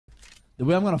The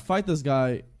way I'm gonna fight this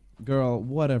guy, girl,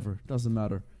 whatever, doesn't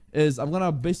matter. Is I'm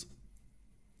gonna basically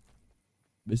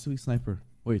sniper.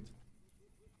 Wait.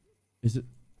 Is it?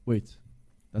 Wait.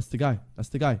 That's the guy. That's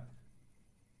the guy.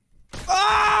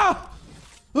 Ah!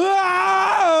 Ah!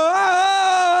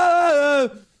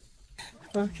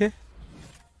 Okay.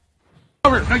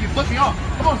 No, you flip me off.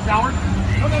 Come on, coward.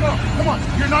 No. Come on.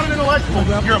 You're not an intellectual.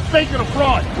 You're a fake and a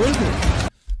fraud. Where is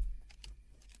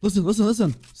it?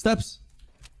 Listen. Steps.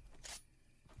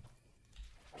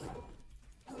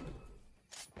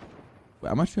 Wait,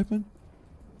 am I tripping?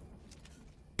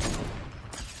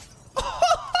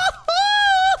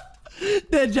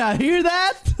 Did y'all hear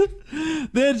that?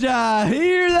 Did y'all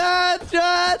hear that,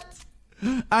 chat?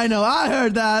 I know I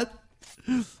heard that.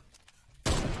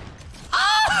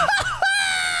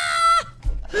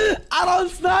 I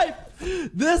don't snipe.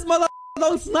 This mother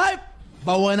don't snipe.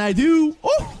 But when I do,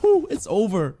 oh, it's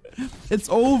over. It's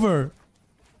over.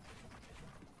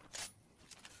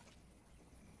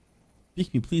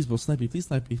 Peek me, please, bro. Snipe me. Please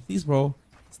snipe me. Please, bro.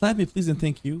 Snipe me, please, and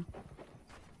thank you.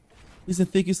 Please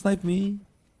and thank you. Snipe me.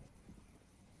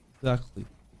 Exactly.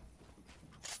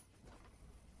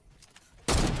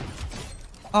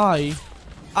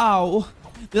 Ow.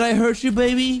 Did I hurt you,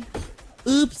 baby?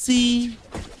 Oopsie.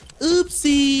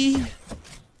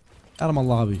 Out of my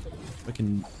lobby.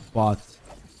 Freaking bot.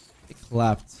 It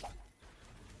clapped.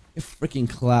 It freaking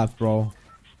clapped, bro.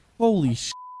 Holy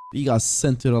shit. He got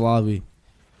sent to the lobby.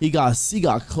 His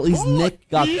neck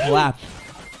got clapped.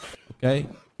 Okay?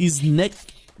 His neck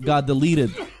got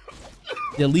deleted.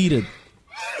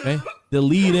 Okay?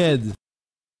 Deleted. Did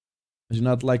you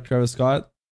not like Travis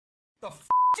Scott? The f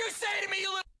you say to me, you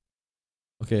little.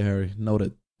 Okay, Harry.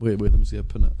 Noted. Wait. Let me see. I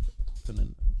put in.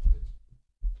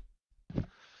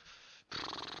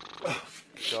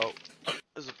 So,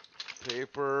 there's a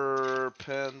paper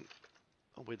pen.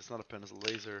 Oh wait, it's not a pen. It's a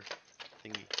laser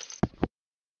thingy.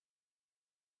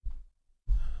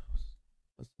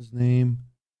 What's his name?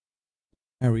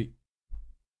 Harry.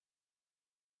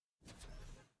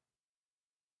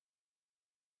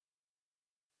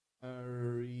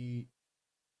 Harry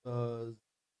does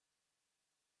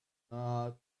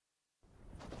not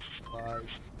like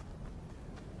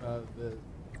Travis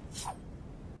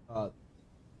Scott.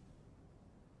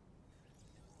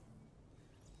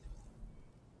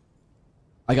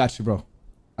 I got you, bro.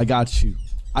 I got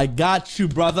you,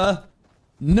 brother.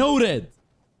 Noted.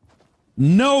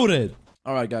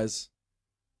 All right, guys.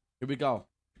 Here we go.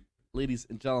 Ladies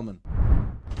and gentlemen.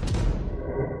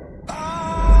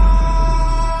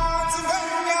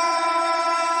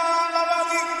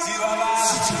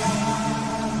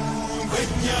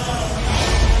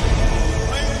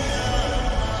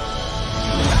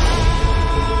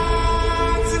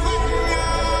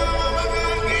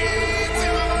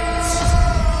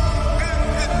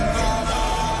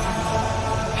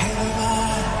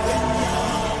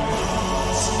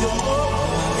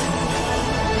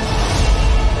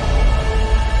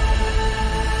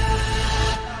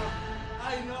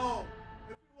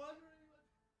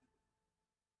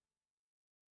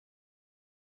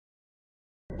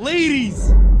 Ladies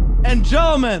and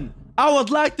gentlemen, I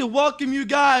would like to welcome you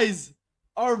guys,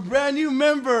 our brand new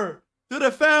member, to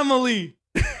the family.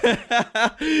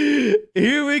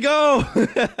 Here we go.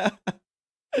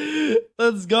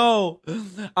 Let's go.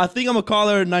 I think I'm gonna call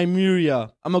her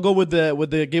Nymeria. I'm gonna go with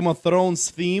the Game of Thrones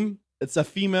theme. It's a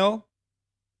female,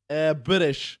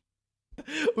 British.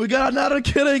 We got another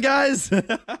kitten, guys.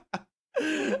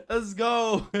 Let's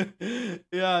go.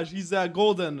 Yeah, she's a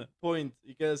golden point.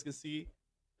 You guys can see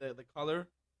the color,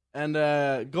 and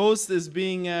Ghost is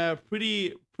being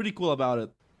pretty cool about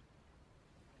it.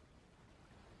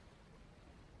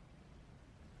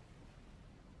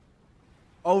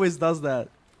 Always does that.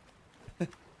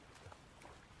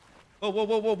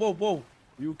 Whoa.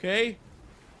 You okay?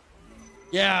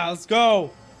 Yeah, let's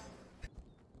go.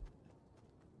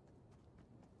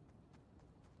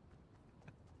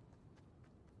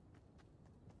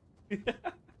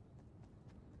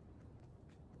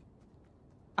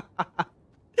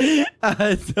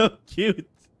 It's so cute,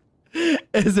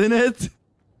 isn't it?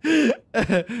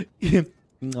 I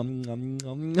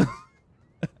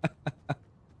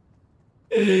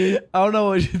don't know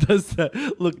why she does that.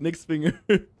 Look, next finger.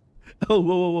 Oh,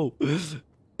 whoa.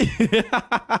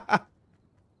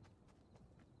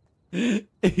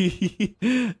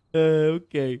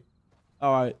 Okay.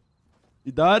 All right.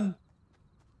 You done?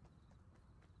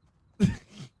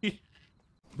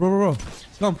 Bro.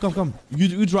 Come.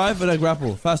 You drive and I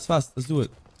grapple. Fast. Let's do it.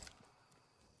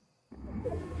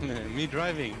 Me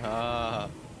driving.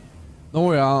 Don't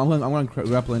worry. I'm gonna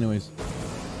grapple anyways.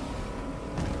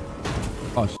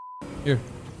 Oh, here.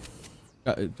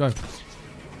 Drive.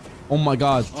 Oh my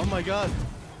god. Oh my god.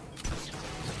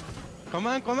 Come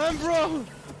on, bro.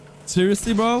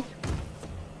 Seriously, bro?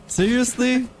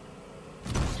 Seriously?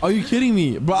 Are you kidding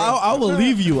me? Bro, I will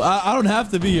leave you. I don't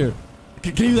have to be here.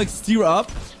 Can you like steer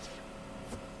up?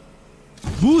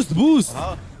 Boost.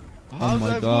 How Oh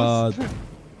my god.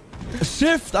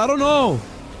 Shift, I don't know.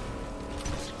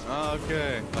 Oh,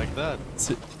 okay, like that.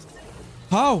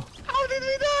 How? How did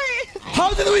we die?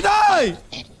 How did we die?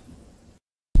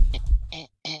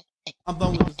 I'm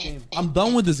done with this game. I'm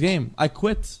done with this game. I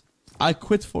quit. I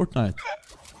quit Fortnite.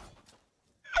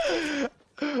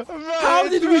 How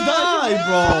did we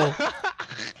die,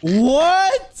 bro?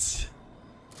 What?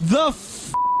 The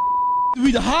f did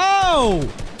we how?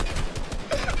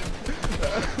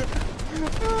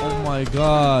 Oh my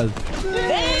god.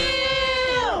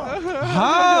 Damn!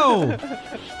 How?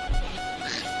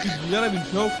 You gotta be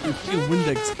joking. You feel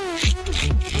Windex.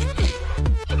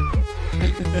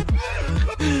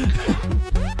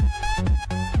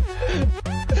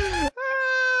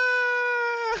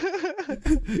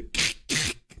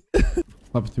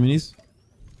 Opportunities.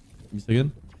 Give me a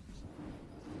second.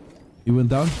 He went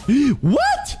down.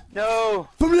 What? No.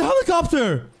 From the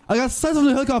helicopter. I got sight of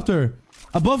the helicopter.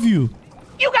 Above you.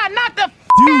 You got knocked the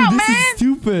Dude, out, this man. is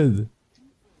stupid.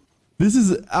 This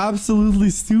is absolutely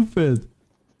stupid.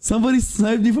 Somebody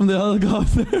sniped me from the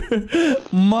helicopter.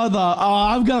 Mother.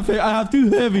 I'm gonna pay. I have 2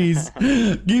 heavies.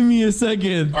 Give me a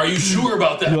second. Are you sure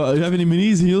about that? You have any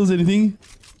minis, heals, anything?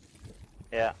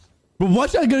 Yeah. But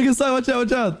watch out, gonna get sniped. Watch out,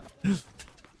 watch out.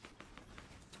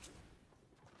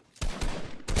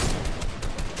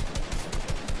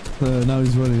 Now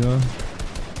he's running, huh?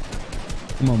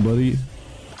 Come on, buddy.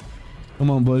 Come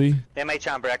on, buddy. They may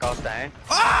try and break us down.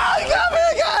 Ah, he got me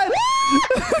again!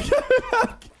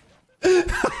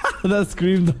 That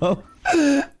scream though.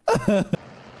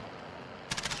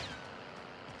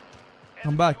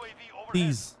 Come back,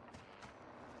 please.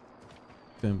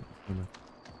 Come back.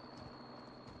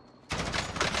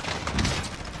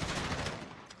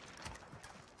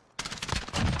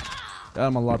 Get out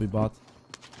of my lobby, bot.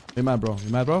 You mad, bro?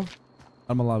 You mad, bro? Out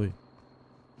of my lobby.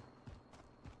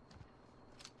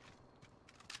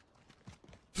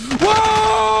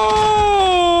 Whoa!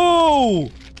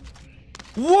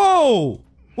 Whoa!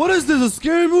 What is this? A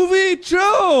scary movie?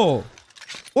 Chill!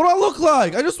 What do I look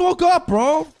like? I just woke up,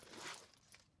 bro.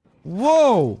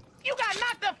 Whoa! You got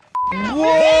knocked the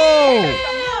Whoa!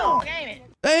 out. Damn it.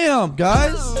 Damn,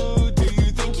 guys! Who do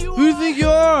you think you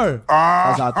are? That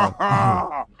was hot, though.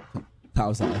 That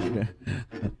was hot.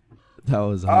 That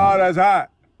was hot. Oh, that's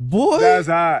hot. Boy! That's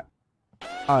hot.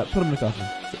 Alright, put him in the coffin.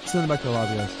 Send him back to the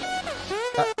lobby, guys.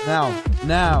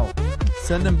 Now.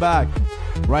 Send him back.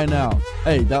 Right now.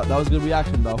 Hey, that was good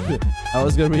reaction, though. That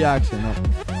was good reaction. No.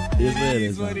 It is what it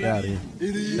is, man. Get out of here.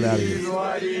 Get out of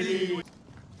here.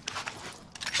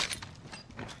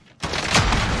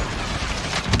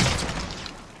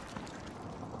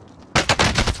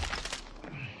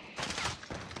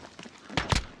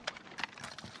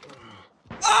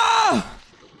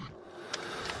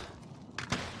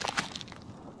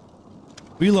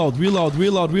 Reload. Reload.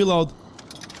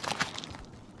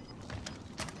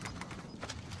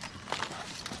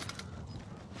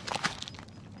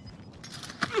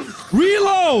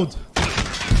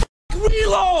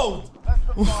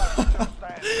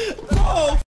 Bro,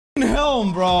 f***ing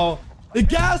helm, bro. The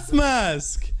gas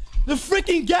mask. The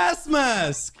freaking gas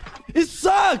mask. It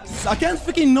sucks. I can't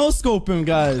freaking no-scope him,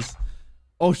 guys.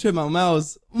 Oh shit, my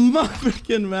mouse. My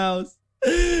freaking mouse.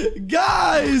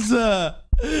 Guys.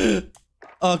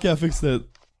 Okay, I fixed it.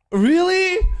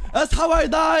 Really? That's how I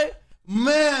die?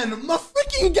 Man, my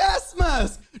freaking gas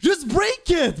mask. Just break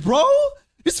it, bro.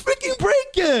 Just freaking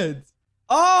break it.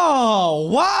 Oh,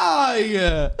 why?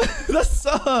 That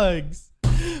sucks.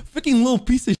 Freaking little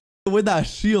piece of shit with that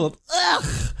shield.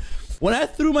 Ugh. When I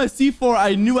threw my C4,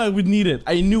 I knew I would need it.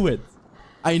 I knew it.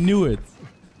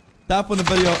 Tap on the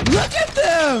video. Look at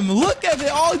them. Look at, they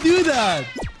all do that.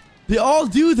 They all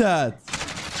do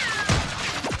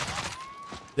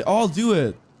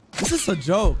it. This is a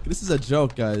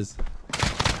joke, guys.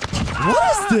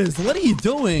 What is this? What are you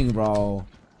doing, bro?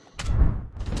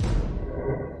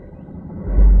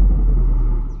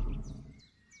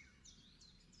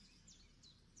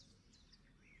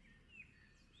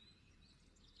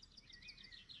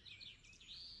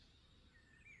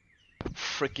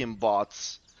 Freaking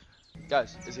bots.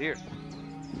 Guys, is he here?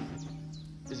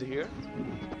 Is he here?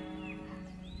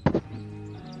 I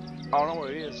don't know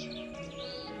where he is.